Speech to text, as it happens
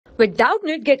With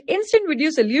Doubtnut, get instant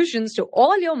video solutions to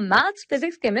all your maths,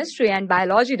 physics, chemistry, and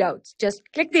biology doubts. Just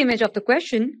click the image of the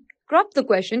question, crop the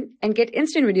question, and get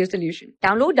instant video solution.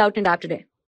 Download Doubtnut app today.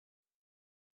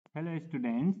 Hello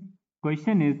students.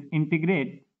 Question is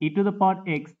integrate e to the power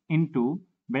x into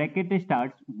bracket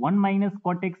starts 1 minus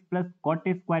cot x plus cot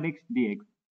a square x dx.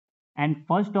 And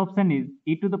first option is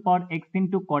e to the power x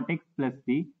into cot x plus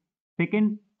c.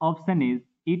 Second option is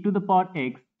e to the power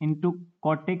x into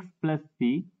cot x plus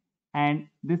c. And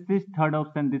this is third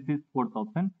option, this is fourth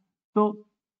option. So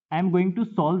I am going to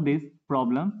solve this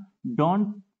problem.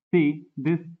 Don't see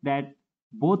this that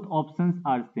both options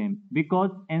are same,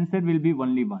 because answer will be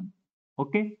only one.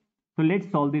 Okay, so let's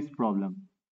solve this problem.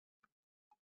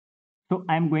 So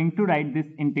I am going to write this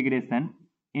integration.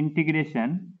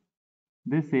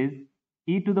 This is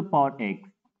e to the power x.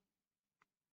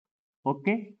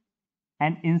 Okay,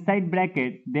 and inside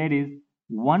bracket there is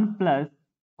 1 plus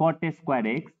cot a square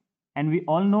x. And we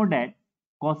all know that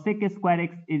cosec square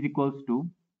x is equals to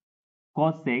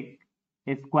cosec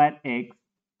square x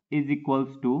is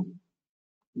equals to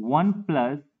 1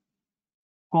 plus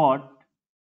cot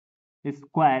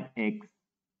square x.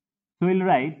 So we'll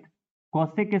write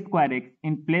cosec square x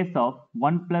in place of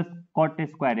 1 plus cot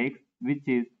square x, which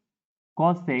is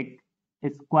cosec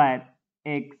square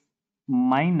x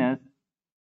minus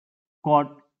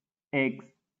cot x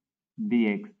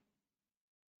dx.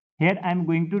 Here I am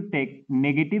going to take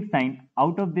negative sign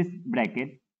out of this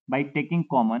bracket by taking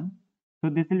common.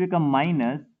 So this will become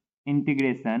minus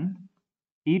integration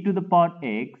e to the power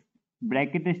x,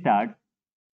 bracket starts.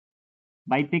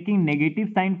 By taking negative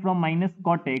sign from minus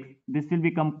cot x, this will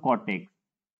become cot x.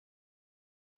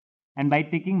 And by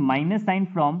taking minus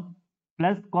sign from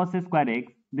plus cos square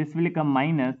x, this will become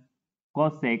minus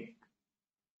cosec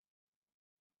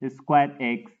square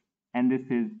x, and this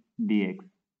is dx.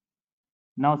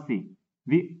 Now see,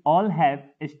 we all have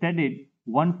studied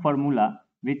one formula,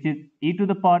 which is e to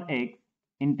the power x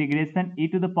integration e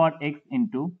to the power x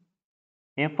into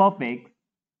f of x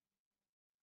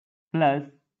plus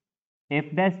f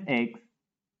dash x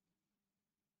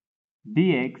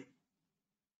dx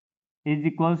is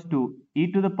equals to e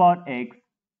to the power x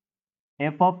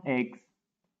f of x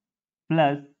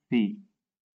plus c.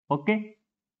 Okay,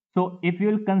 so if you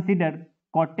will consider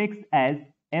cot x as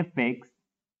fx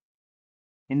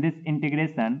in this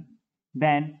integration,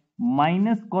 then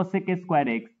minus cosec square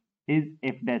x is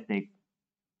f dash x.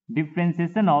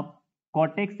 Differentiation of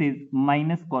cot x is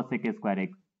minus cosec square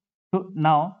x. So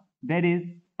now there is,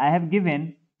 I have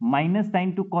given minus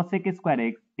sign to cosec square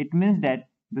x. It means that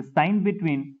the sign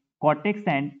between cot x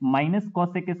and minus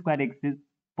cosec square x is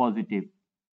positive.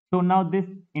 So now this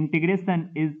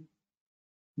integration is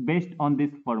based on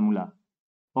this formula.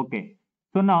 Okay,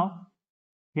 so now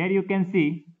here you can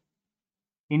see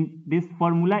in this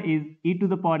formula is e to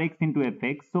the power x into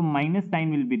fx, so minus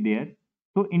sign will be there.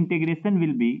 So integration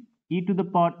will be e to the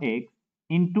power x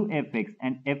into fx,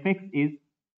 and fx is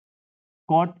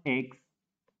cot x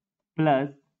plus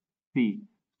c.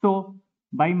 So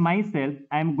by myself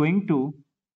I am going to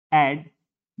add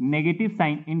negative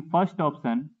sign in first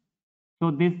option.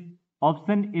 So this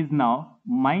option is now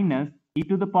minus e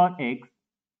to the power x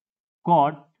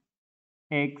cot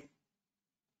x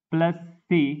plus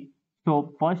c.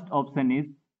 So first option is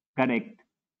correct.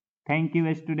 Thank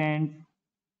you, students.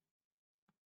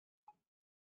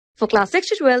 For class 6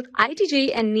 to 12, IIT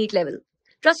JEE and NEET level.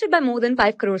 Trusted by more than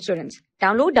 5 crore students.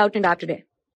 Download Doubtnut app today.